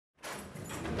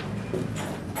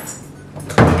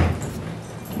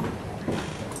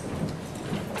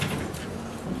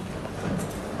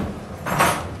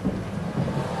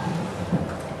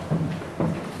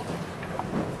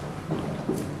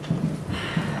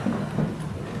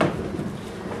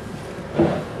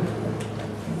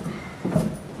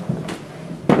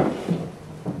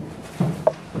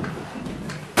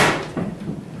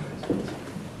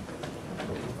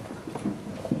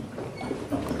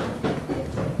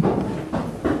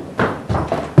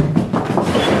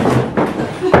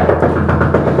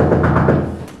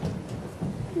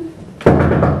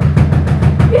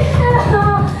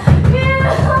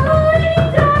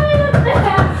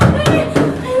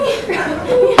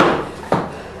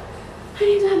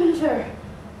affair.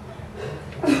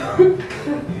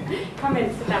 Come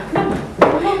in, sit down. Come on.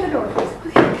 Open up the door, please.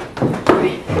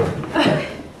 Okay.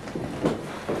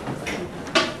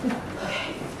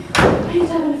 I need to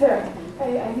have an affair.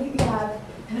 I need to have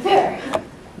an affair.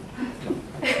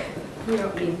 You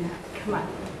don't need that. Come on.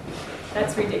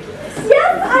 That's ridiculous.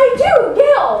 Yes, I do,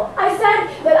 Gail. I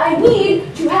said that I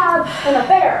need to have an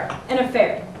affair. An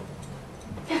affair.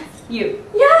 Yes. You.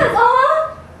 Yes,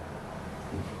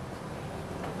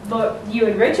 But you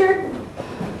and Richard?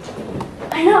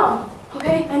 I know.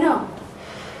 Okay, I know.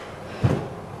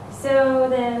 So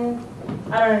then,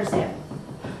 I don't understand.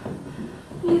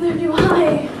 Neither do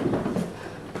I.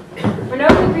 For no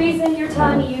good reason, you're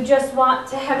telling me you just want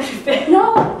to have an affair.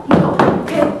 No,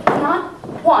 okay, not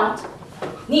want,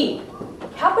 need.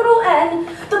 Capital N,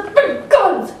 the big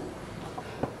guns.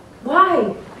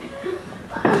 Why?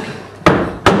 I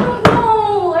don't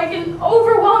know, like an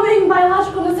overwhelming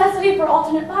biological necessity for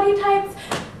alternate body types.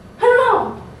 I don't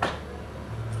know.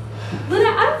 Luna,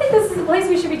 I don't think this is the place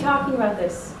we should be talking about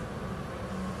this.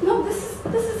 No, this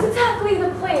is exactly the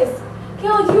place.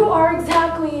 Gail, you are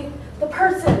exactly the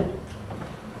person.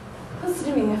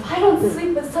 Listen to me, if I don't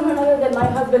sleep with someone other than my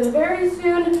husband very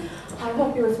soon, I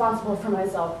won't be responsible for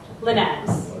myself. Lynette.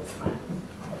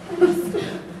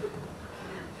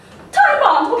 Time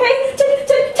bomb, okay? Tick,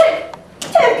 tick, tick,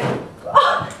 tick.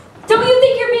 Oh, Don't you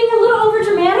think you're being a little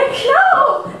overdramatic?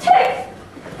 no, tick.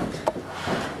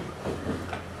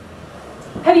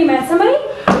 Have you met somebody?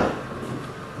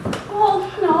 Well,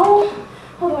 no.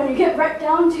 Although when you get right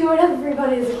down to it,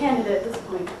 everybody is a candidate at this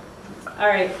point. All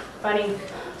right, funny.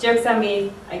 Joke's on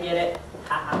me. I get it.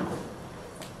 Haha.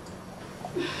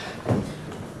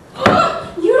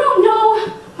 You don't know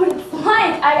what it's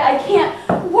like. I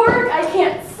can't work. I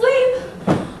can't sleep.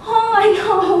 All I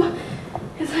know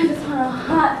is I just want a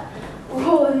hot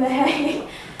roll in the hay.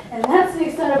 And that's the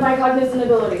extent of my cognizant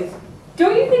abilities.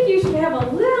 Don't you think you should have a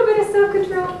little bit of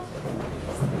self-control?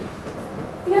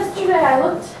 Yesterday I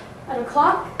looked at a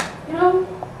clock, you know,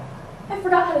 I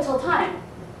forgot how to tell time.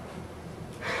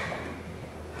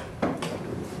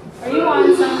 Are you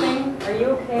on something? Are you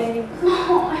okay?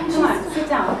 No, I'm Come on, sit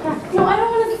down. Come on. No, I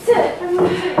don't want to sit. I don't want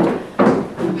to sit.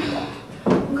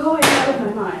 I'm going out of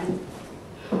my mind.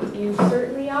 You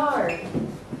certainly are.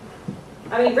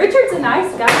 I mean, Richard's a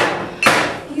nice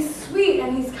guy. He's sweet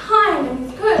and he's kind and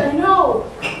he's good, I know.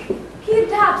 He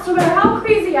adapts no matter how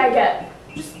crazy I get.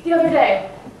 Just the other day.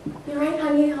 You're right,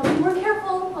 honey, I'll be more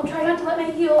careful. I'll try not to let my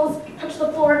heels touch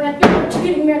the floor in that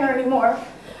irritating manner anymore.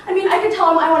 I mean, I could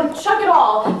tell him I want to chuck it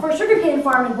all for a sugarcane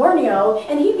farm in Borneo,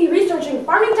 and he'd be researching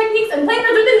farming techniques and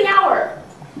planters within the hour.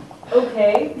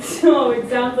 Okay, so it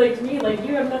sounds like to me like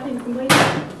you have nothing to complain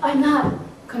about. I'm not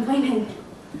complaining.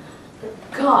 But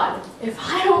God, if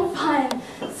I don't find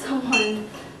someone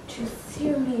to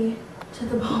sear me to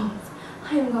the bones,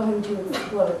 I am going to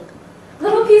explode.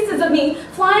 Little pieces of me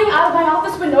flying out of my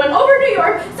office window and over New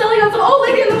York, selling out some old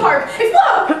lady in the park.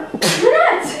 Explode!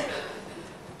 Lynette!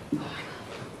 Oh my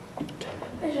God.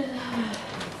 I just...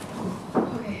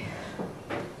 Okay.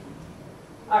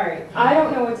 All right, I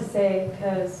don't know what to say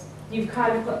because you've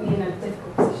kind of put me in a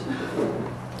difficult position.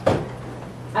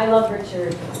 I love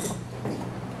Richard.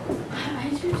 I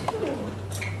do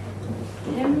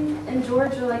too. Him and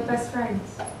George are like best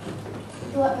friends.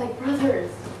 Like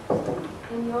brothers.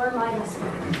 And you're my best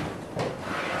friend.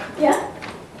 Yeah?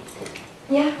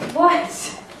 Yeah,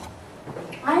 what?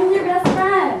 I'm your best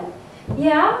friend.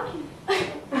 Yeah?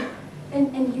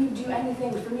 And you do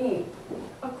anything for me.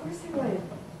 Of course I would.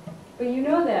 But you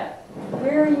know that.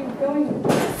 Where are you going?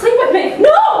 Sleep with me!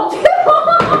 No!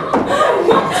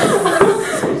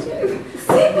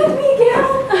 Sleep with me, Gail!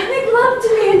 Make love to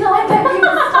me until I beg you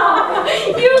to stop.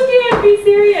 You can't be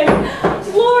serious.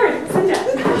 Lord, sit down.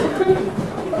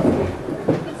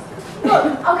 Look,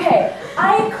 okay,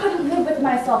 I couldn't live with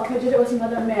myself if I did it with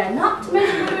another man. Not to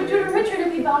mention what it would do to Richard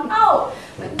if he found out.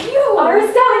 But you are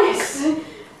astonished.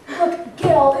 Look,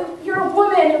 Gail, if you're a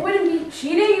woman, it wouldn't be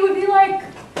cheating. You would be like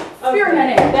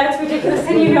spearheading. Okay, that's ridiculous,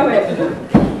 and you know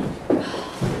it.